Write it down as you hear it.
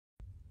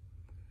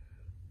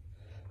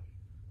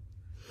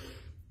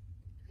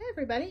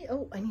everybody.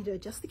 Oh, I need to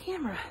adjust the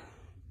camera.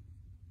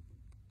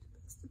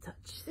 Just a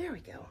touch. There we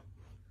go.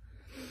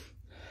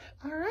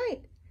 All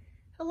right.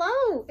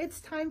 Hello. It's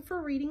time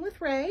for Reading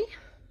with Ray.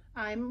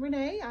 I'm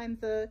Renee. I'm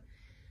the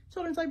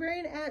children's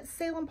librarian at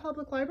Salem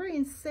Public Library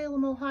in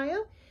Salem,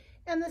 Ohio.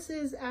 And this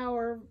is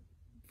our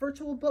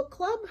virtual book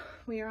club.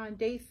 We are on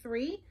day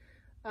 3.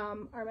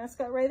 Our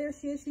mascot Ray, there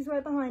she is. She's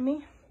right behind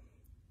me.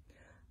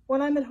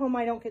 When I'm at home,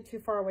 I don't get too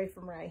far away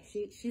from Ray.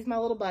 She's my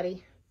little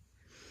buddy.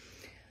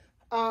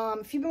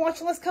 If you've been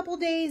watching the last couple of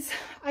days,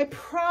 I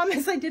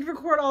promise I did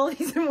record all of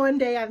these in one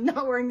day. I'm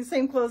not wearing the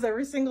same clothes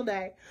every single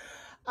day.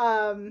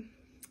 So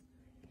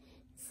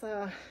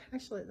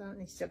actually, no,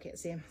 you still can't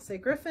see him. So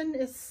Griffin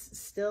is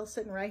still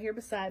sitting right here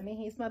beside me.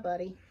 He's my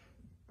buddy.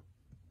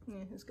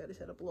 Yeah, he's got his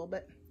head up a little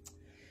bit.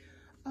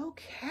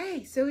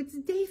 Okay, so it's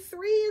day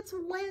 3. It's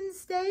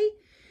Wednesday.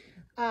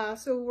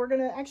 So we're going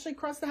to actually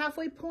cross the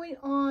halfway point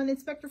on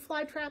Inspector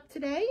Flytrap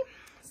today.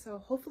 So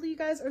hopefully you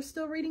guys are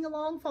still reading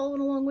along, following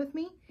along with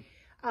me.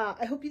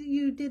 I hope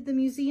you did the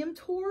museum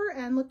tour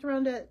and looked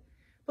around at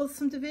both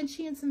some Da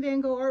Vinci and some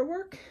Van Gogh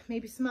artwork,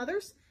 maybe some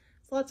others.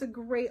 There's lots of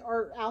great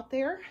art out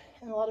there,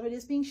 and a lot of it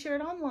is being shared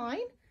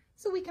online,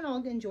 so we can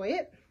all enjoy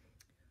it.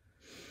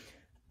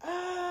 Do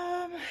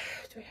I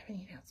have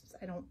any announcements?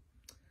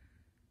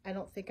 I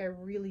don't think I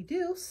really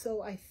do,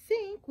 so I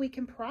think we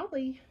can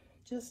probably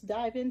just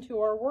dive into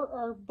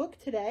our book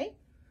today.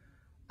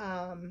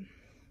 I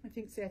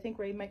think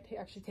Ray might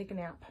actually take a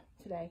nap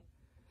today.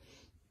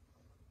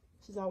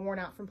 She's all worn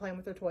out from playing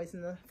with her toys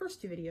in the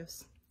first 2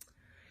 videos.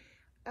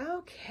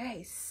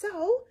 Okay,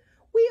 so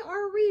we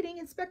are reading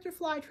Inspector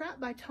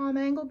Flytrap by Tom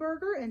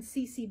Engelberger and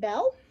C.C.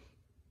 Bell.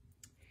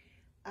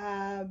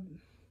 So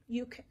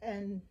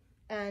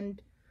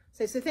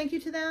thank you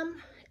to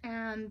them,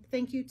 and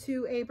thank you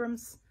to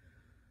Abrams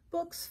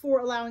Books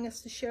for allowing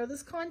us to share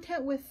this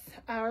content with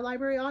our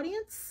library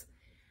audience.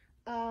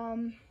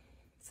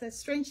 So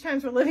strange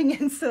times we're living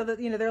in, so that,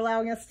 they're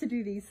allowing us to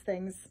do these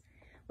things,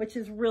 which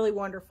is really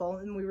wonderful,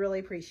 and we really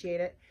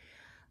appreciate it.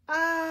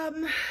 I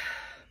feel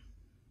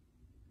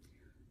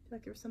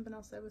like there was something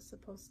else I was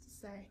supposed to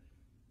say.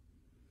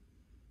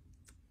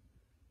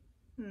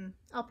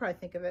 I'll probably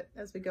think of it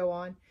as we go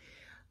on.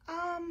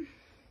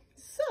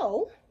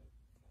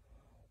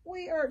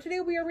 Today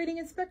we are reading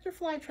Inspector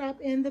Flytrap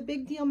in The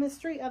Big Deal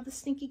Mystery of the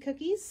Stinky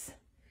Cookies.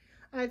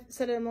 I've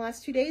said it in the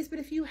last 2 days, but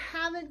if you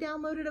haven't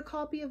downloaded a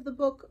copy of the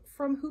book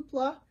from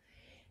Hoopla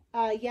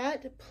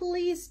yet,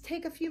 please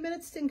take a few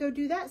minutes and go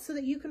do that so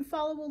that you can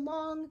follow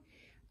along,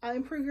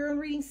 improve your own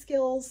reading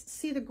skills,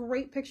 see the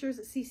great pictures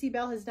that C.C.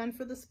 Bell has done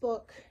for this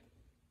book.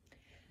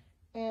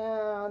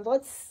 And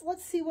let's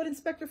see what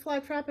Inspector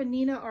Flytrap and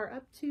Nina are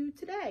up to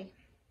today.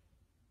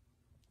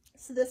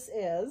 So this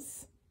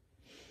is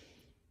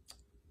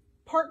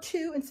Part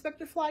 2,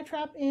 Inspector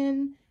Flytrap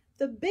in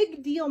The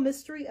Big Deal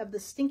Mystery of the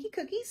Stinky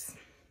Cookies.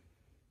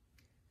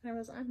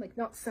 And I'm like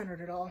not centered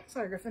at all.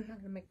 Sorry, Griffin. I'm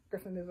going to make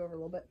Griffin move over a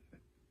little bit.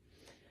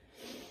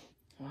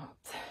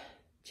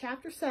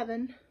 Chapter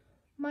 7.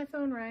 My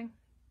phone rang.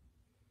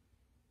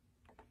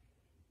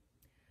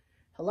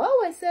 Hello,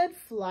 I said.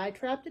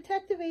 Flytrap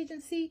Detective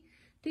Agency.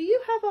 Do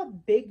you have a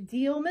big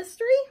deal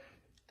mystery?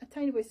 A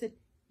tiny voice said,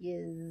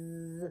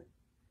 yes.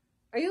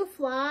 Are you a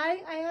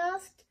fly? I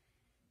asked.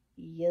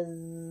 Yes,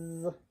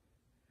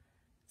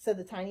 said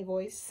the tiny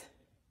voice.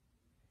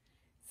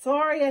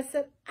 Sorry, I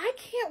said, I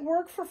can't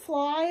work for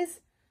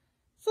flies.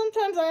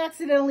 Sometimes I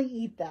accidentally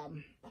eat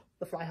them.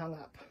 The fly hung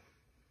up.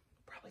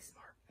 Probably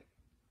smart.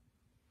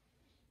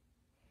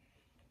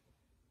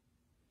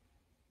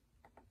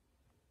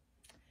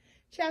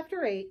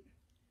 Chapter 8.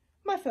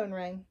 My phone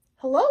rang.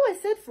 Hello, I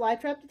said,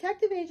 Flytrap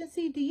Detective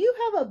Agency. Do you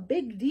have a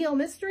big deal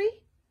mystery?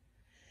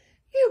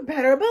 You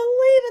better believe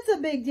it's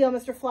a big deal,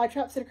 Mr.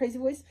 Flytrap, said a crazy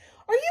voice.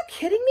 Are you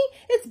kidding me?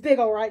 It's big,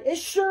 all right. It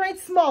sure ain't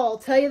small, I'll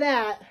tell you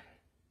that.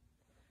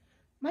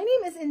 My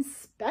name is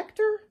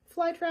Inspector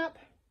Flytrap,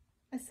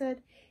 I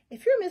said.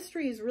 If your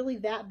mystery is really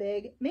that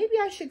big, maybe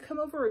I should come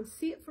over and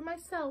see it for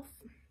myself.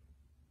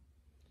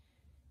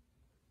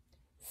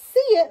 See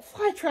it?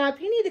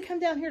 Flytrap, you need to come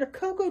down here to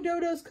Coco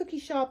Dodo's cookie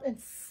shop and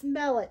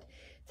smell it.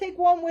 Take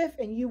one whiff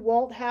and you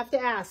won't have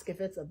to ask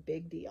if it's a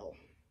big deal.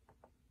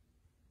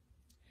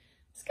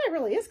 This guy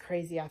really is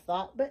crazy, I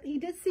thought, but he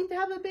did seem to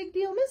have a big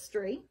deal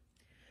mystery.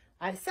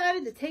 I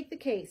decided to take the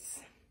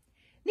case.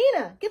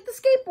 Nina, get the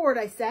skateboard,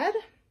 I said.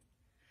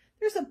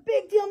 There's a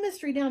big deal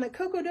mystery down at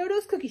Coco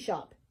Dodo's cookie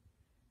shop.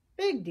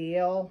 Big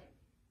deal,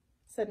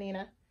 said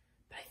Nina,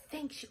 but I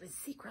think she was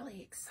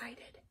secretly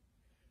excited.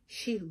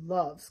 She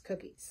loves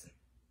cookies.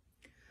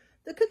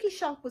 The cookie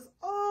shop was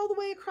all the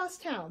way across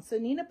town, so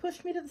Nina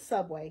pushed me to the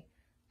subway.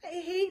 I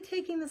hate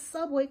taking the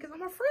subway because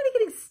I'm afraid of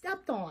getting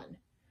stepped on.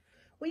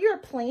 Well, you're a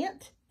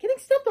plant. Getting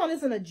stepped on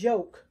isn't a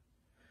joke.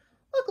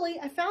 Luckily,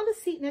 I found a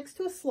seat next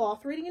to a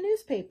sloth reading a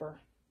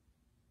newspaper.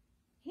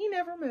 He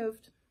never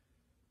moved.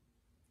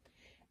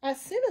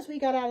 As soon as we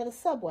got out of the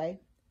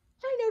subway,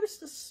 I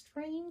noticed a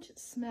strange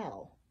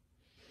smell.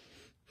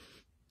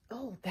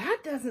 Oh, that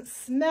doesn't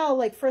smell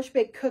like fresh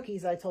baked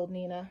cookies, I told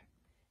Nina.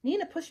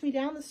 Nina pushed me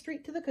down the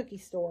street to the cookie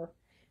store.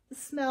 The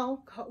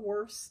smell got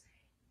worse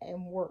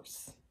and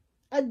worse.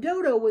 A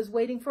dodo was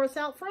waiting for us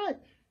out front.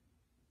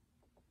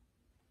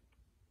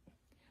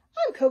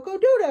 I'm Coco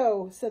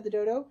Dodo, said the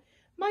dodo.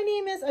 My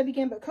name is, I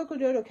began, but Coco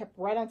Dodo kept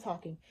right on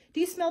talking.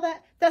 Do you smell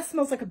that? That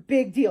smells like a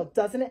big deal,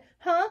 doesn't it?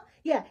 Huh?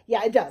 Yeah,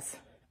 it does.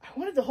 I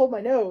wanted to hold my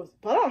nose,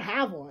 but I don't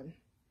have one.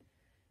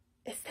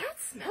 Is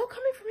that smell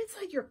coming from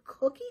inside your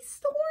cookie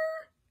store?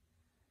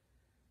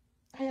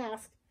 I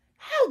asked.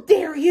 How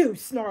dare you,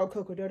 snarled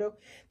Coco Dodo.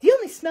 The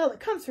only smell that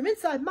comes from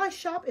inside my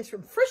shop is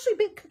from freshly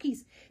baked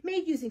cookies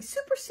made using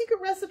super secret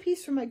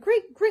recipes from my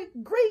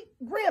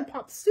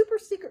great-great-great-grandpa's super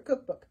secret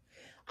cookbook.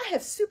 I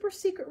have super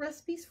secret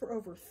recipes for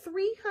over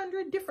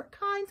 300 different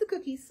kinds of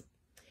cookies,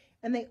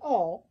 and they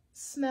all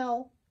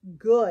smell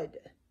good.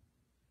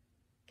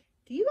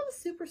 Do you have a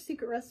super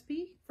secret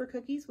recipe for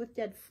cookies with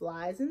dead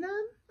flies in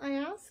them? I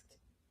asked.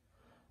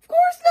 Of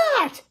course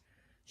not,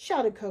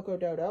 shouted Coco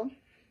Dodo.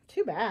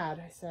 Too bad,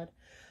 I said.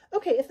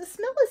 Okay, if the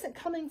smell isn't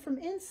coming from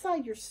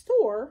inside your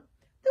store,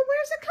 then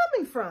where's it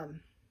coming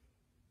from?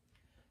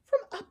 From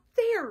up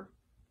there,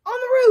 on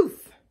the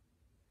roof.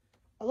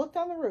 I looked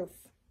on the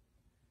roof.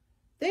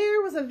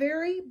 There was a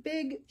very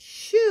big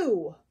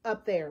shoe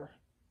up there.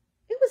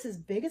 It was as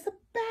big as a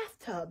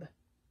bathtub.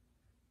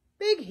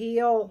 Big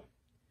heel,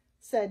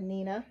 said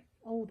Nina.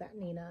 Oh, that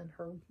Nina and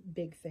her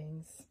big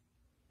things.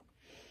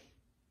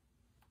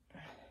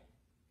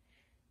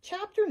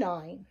 Chapter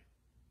 9.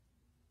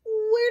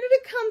 Where did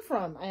it come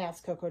from? I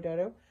asked Coco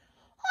Dodo.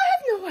 I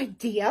have no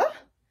idea.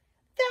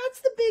 That's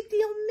the big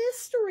deal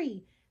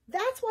mystery.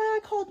 That's why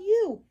I called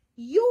you.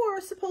 You're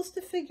supposed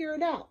to figure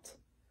it out.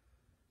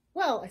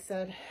 Well, I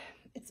said,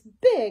 it's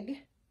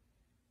big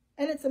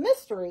and it's a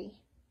mystery,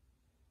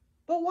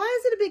 but why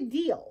is it a big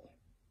deal?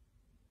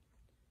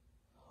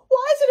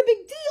 Why is it a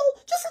big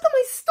deal? Just look at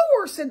my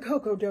store, said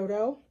Coco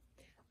Dodo.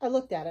 I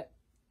looked at it.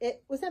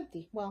 It was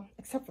empty. Well,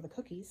 except for the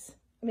cookies.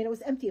 I mean, it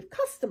was empty of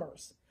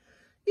customers.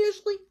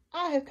 Usually,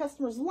 I have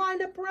customers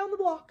lined up around the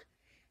block.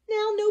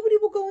 Now, nobody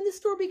will go in the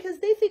store because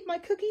they think my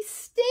cookies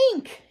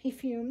stink, he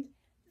fumed.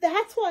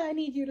 That's why I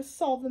need you to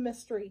solve the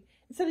mystery,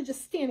 instead of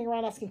just standing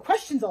around asking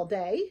questions all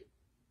day.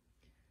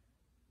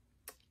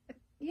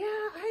 Yeah,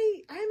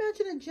 I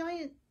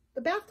imagine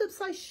a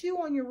bathtub-sized shoe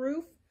on your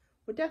roof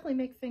would definitely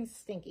make things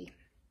stinky.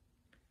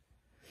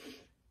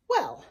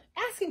 Well,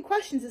 asking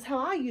questions is how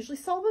I usually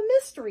solve a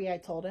mystery, I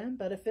told him,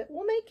 but if it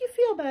will make you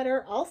feel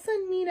better, I'll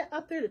send Nina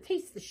up there to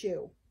taste the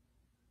shoe.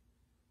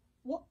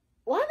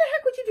 Why the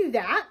heck would you do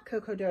that?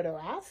 Coco Dodo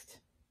asked.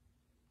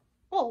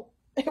 Well,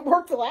 it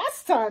worked the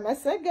last time. I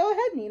said, go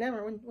ahead, Nina.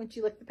 Remember when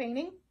she licked the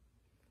painting?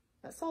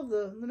 That solved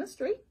the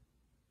mystery.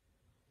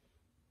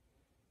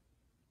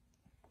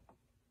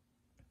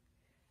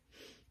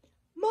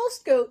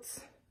 Most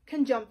goats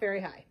can jump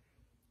very high.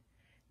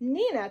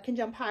 Nina can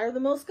jump higher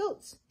than most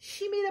goats.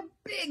 She made a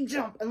big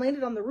jump and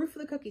landed on the roof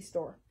of the cookie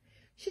store.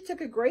 She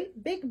took a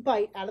great big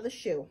bite out of the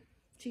shoe.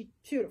 She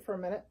chewed it for a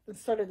minute and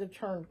started to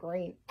turn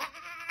green.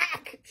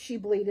 She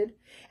bleated,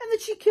 and then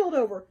she keeled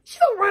over. She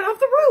fell right off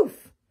the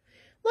roof.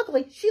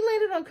 Luckily, she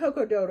landed on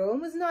Coco Dodo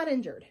and was not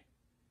injured.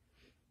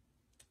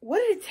 What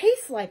did it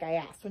taste like? I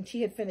asked when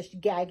she had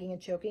finished gagging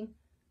and choking.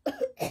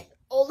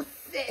 Old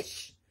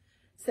fish,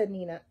 said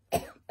Nina.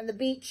 And the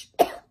beach,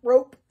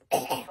 rope,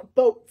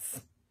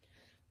 boats,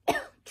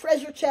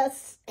 treasure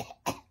chests,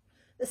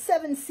 the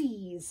 7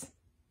 seas.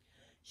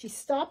 She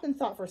stopped and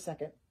thought for a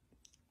second.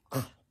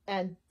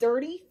 And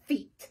dirty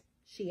feet,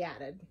 she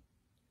added.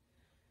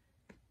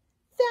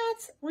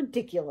 That's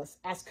ridiculous,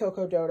 asked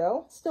Coco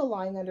Dodo, still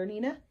lying under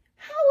Nina.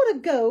 How would a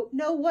goat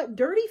know what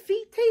dirty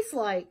feet taste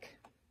like?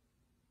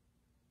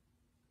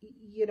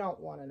 You don't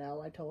want to know,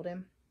 I told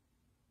him.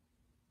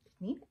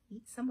 Did Nina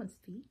eat someone's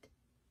feet?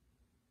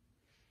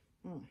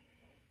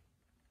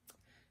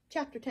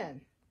 Chapter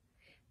 10.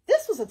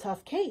 This was a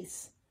tough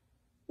case.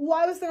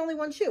 Why was there only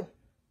one shoe?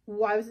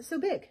 Why was it so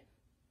big?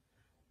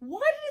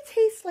 Why did it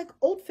taste like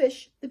old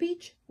fish, the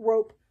beach,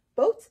 rope,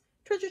 boats,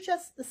 treasure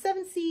chests, the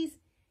 7 seas,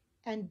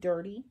 and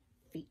dirty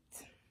feet?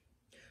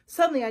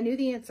 Suddenly I knew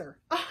the answer.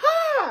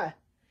 Aha!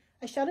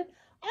 I shouted.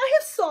 I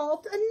have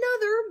solved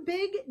another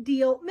big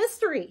deal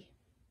mystery.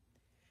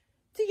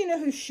 Do you know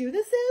whose shoe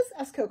this is?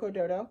 Asked Coco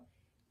Dodo.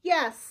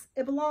 Yes,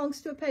 it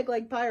belongs to a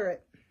peg-leg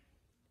pirate.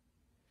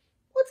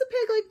 What's a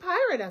peg-leg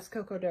pirate? Asked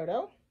Coco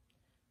Dodo.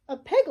 A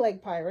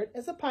peg-leg pirate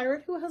is a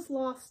pirate who has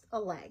lost a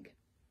leg.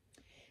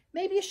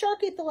 Maybe a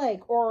shark ate the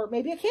leg, or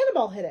maybe a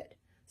cannonball hit it.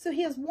 So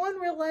he has one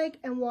real leg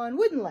and one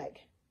wooden leg.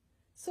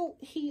 So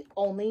he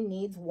only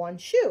needs one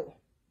shoe.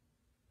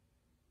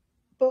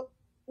 But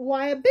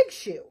why a big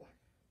shoe?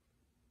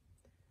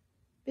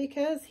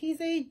 Because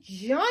he's a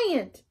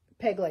giant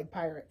peg-leg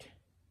pirate.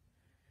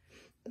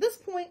 At this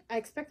point, I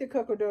expected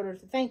Coco Dodo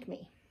to thank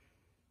me.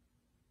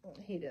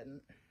 He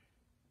didn't.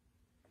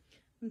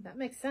 That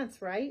makes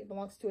sense, right? It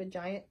belongs to a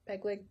giant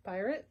peg-leg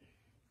pirate.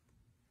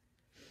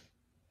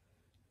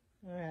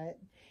 All right.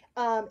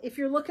 If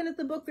you're looking at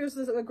the book, there's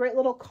a great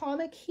little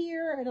comic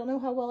here. I don't know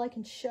how well I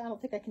can show. I don't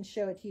think I can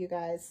show it to you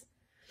guys.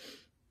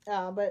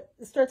 But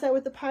it starts out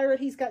with the pirate.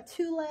 He's got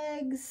 2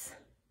 legs.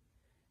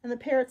 And the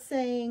parrot's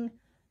saying,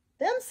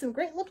 them some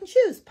great looking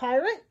shoes,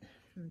 pirate.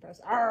 And Bros,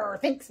 arr,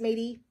 thanks,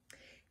 matey.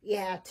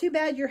 Yeah, too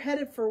bad you're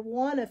headed for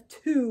one of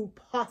two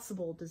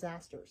possible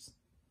disasters.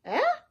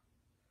 Eh?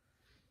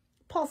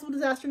 Possible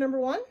disaster number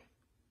 1,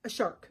 a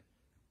shark.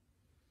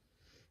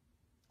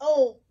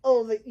 Oh,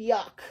 the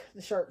yuck.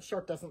 The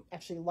shark doesn't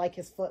actually like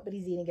his foot, but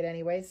he's eating it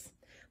anyways.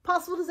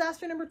 Possible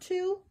disaster number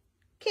 2,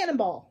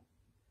 cannonball.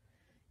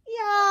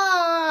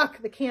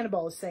 Yuck! The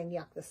cannonball is saying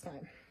yuck this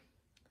time.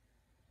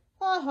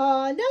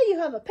 Now you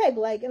have a peg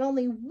leg and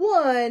only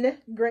one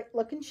great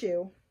looking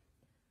shoe.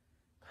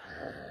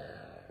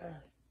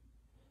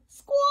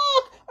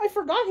 Squawk! I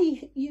forgot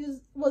he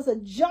was a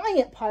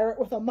giant pirate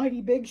with a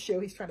mighty big shoe.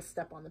 He's trying to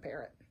step on the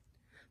parrot.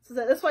 So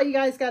that's why you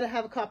guys got to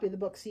have a copy of the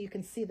book so you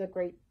can see the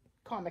great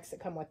comics that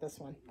come with this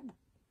one.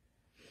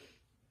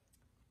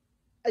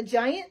 A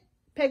giant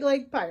peg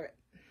leg pirate.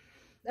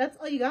 That's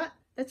all you got?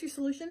 That's your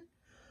solution?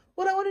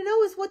 What I want to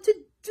know is what to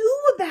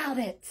do about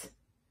it.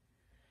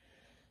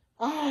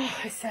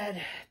 I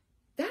said,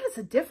 that is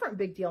a different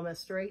big deal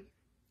mystery.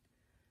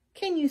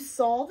 Can you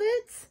solve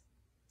it?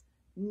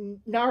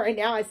 Not right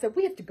now. I said,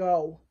 we have to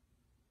go.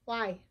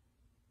 Why?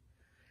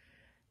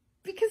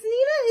 Because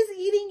Nina is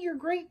eating your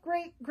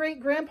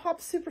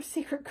great-great-great-grandpa's super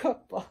secret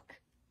cookbook.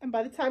 And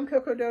by the time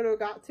Coco Dodo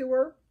got to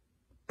her,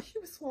 she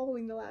was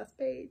swallowing the last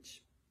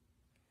page.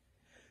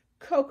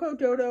 Coco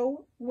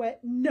Dodo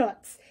went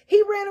nuts.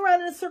 He ran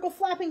around in a circle,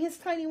 flapping his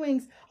tiny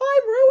wings.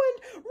 I'm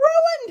ruined!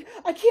 Ruined!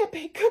 I can't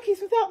bake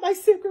cookies without my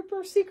secret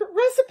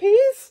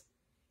recipes.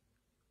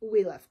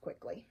 We left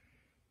quickly.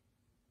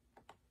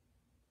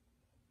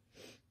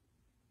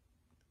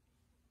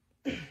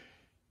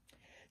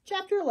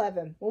 Chapter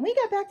 11. When we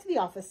got back to the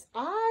office,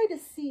 I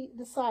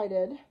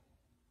decided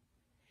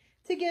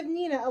to give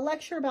Nina a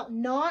lecture about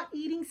not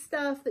eating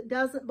stuff that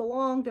doesn't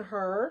belong to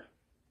her.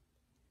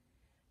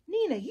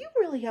 Nina, you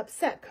really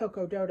upset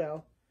Coco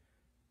Dodo.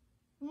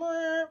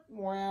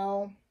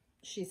 Well,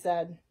 she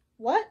said.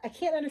 What? I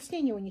can't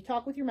understand you when you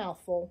talk with your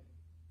mouth full.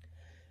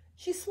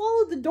 She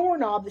swallowed the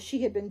doorknob that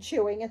she had been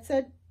chewing and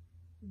said,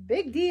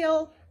 big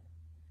deal.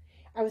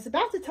 I was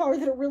about to tell her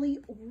that it really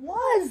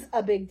was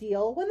a big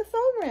deal when the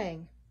phone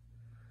rang.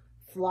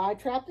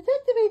 Flytrap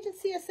Detective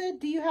Agency, I said.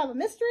 Do you have a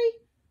mystery?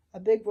 A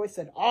big voice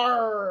said,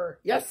 arr,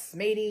 yes,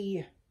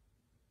 matey.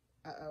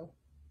 Uh-oh.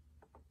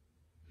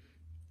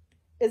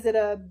 Is it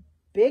a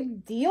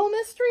big deal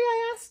mystery,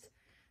 I asked.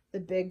 The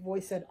big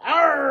voice said,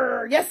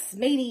 arr, yes,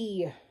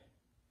 matey.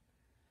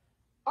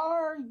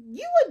 Are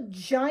you a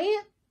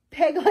giant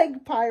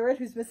peg-leg pirate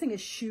who's missing a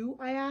shoe,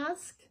 I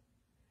asked.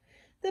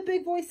 The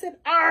big voice said,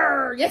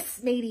 arr,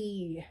 yes,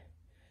 matey.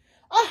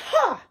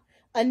 Aha!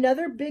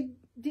 Another big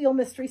deal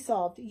mystery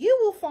solved. You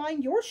will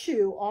find your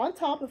shoe on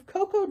top of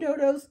Coco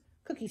Dodo's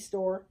cookie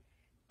store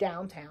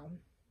downtown.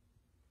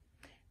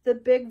 The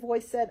big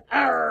voice said,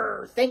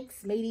 arr,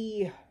 thanks,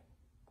 matey.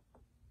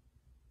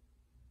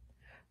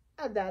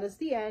 And that is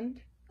the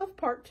end of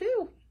part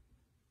 2.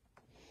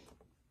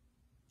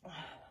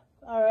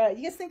 All right,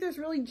 you guys think there's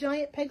really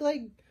giant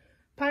peg-leg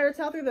pirates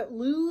out there that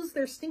lose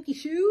their stinky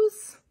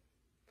shoes?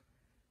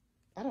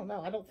 I don't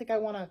know. I don't think I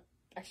want to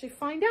actually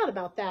find out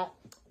about that.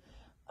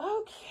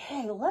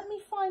 Okay, let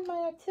me find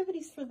my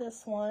activities for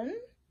this one.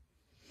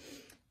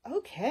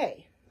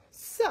 Okay,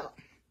 so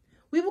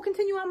we will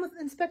continue on with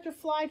Inspector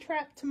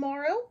Flytrap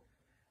tomorrow.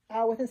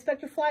 With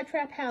Inspector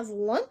Flytrap has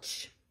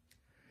lunch.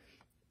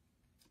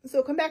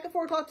 So come back at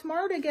 4 o'clock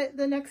tomorrow to get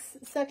the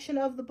next section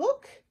of the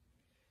book.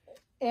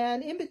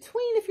 And in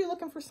between, if you're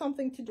looking for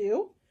something to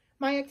do,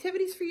 my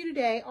activities for you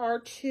today are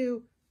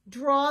to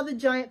draw the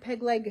giant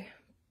peg leg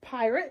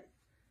pirate.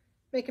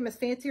 Make him as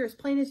fancy or as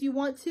plain as you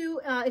want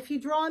to. If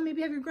you draw him,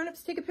 maybe have your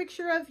grown-ups take a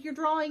picture of your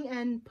drawing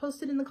and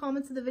post it in the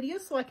comments of the video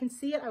so I can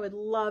see it. I would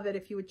love it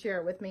if you would share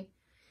it with me.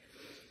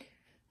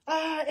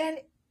 And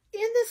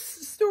in this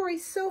story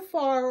so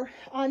far,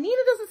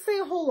 Nina doesn't say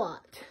a whole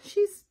lot.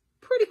 She's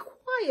pretty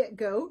quiet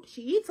goat.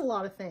 She eats a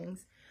lot of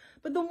things.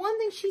 But the one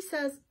thing she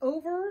says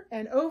over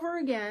and over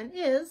again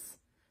is,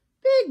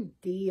 big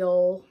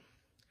deal.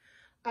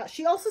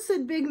 She also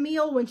said big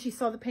meal when she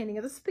saw the painting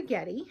of the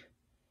spaghetti.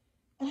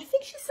 And I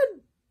think she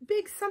said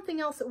big something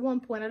else at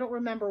one point. I don't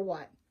remember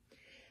what.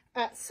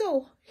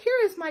 So here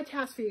is my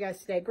task for you guys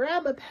today.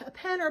 Grab a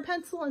pen or a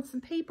pencil and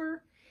some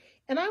paper.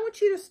 And I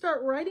want you to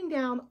start writing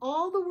down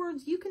all the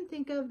words you can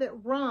think of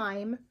that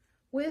rhyme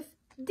with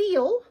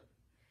deal.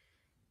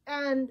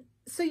 And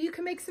so you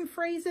can make some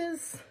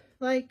phrases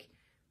like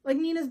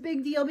Nina's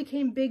big deal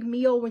became big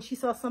meal when she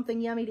saw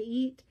something yummy to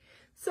eat.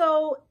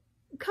 So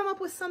come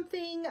up with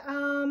something,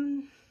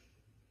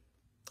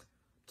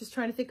 just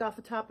trying to think off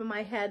the top of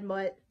my head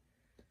what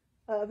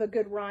of a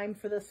good rhyme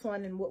for this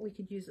one and what we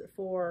could use it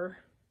for.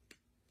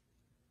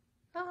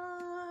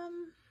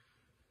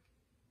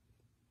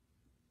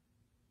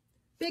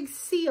 Big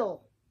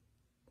seal.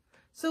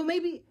 So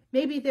maybe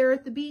they're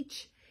at the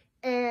beach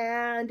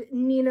and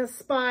Nina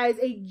spies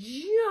a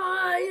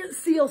giant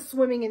seal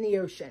swimming in the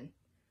ocean.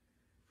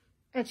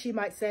 And she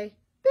might say,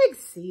 big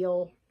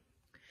seal.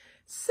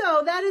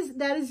 So that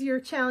is your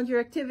challenge,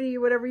 your activity,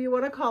 or whatever you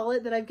want to call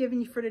it, that I've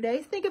given you for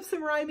today. Think of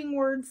some rhyming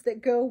words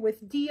that go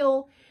with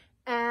deal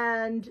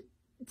and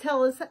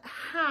tell us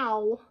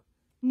how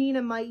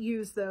Nina might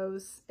use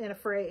those in a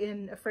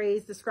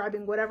phrase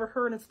describing whatever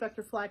her and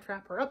Inspector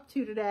Flytrap are up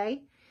to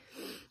today.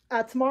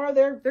 Tomorrow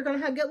they're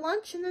going to get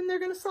lunch, and then they're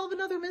going to solve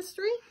another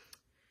mystery.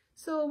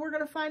 So we're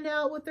going to find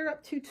out what they're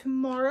up to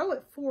tomorrow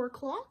at 4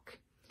 o'clock.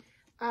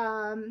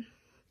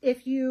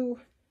 If you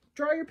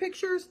draw your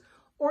pictures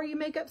or you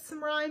make up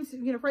some rhymes,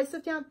 write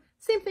stuff down,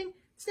 same thing,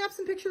 snap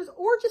some pictures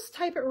or just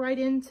type it right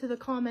into the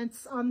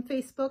comments on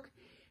Facebook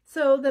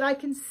so that I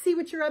can see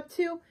what you're up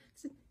to.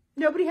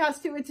 Nobody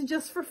has to, it's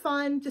just for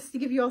fun, just to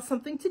give you all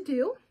something to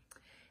do.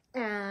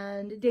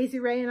 And Daisy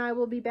Ray and I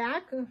will be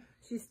back.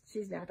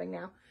 She's napping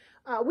now.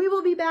 We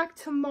will be back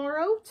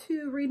tomorrow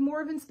to read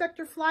more of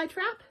Inspector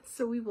Flytrap.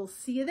 So we will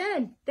see you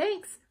then.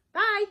 Thanks.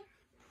 Bye.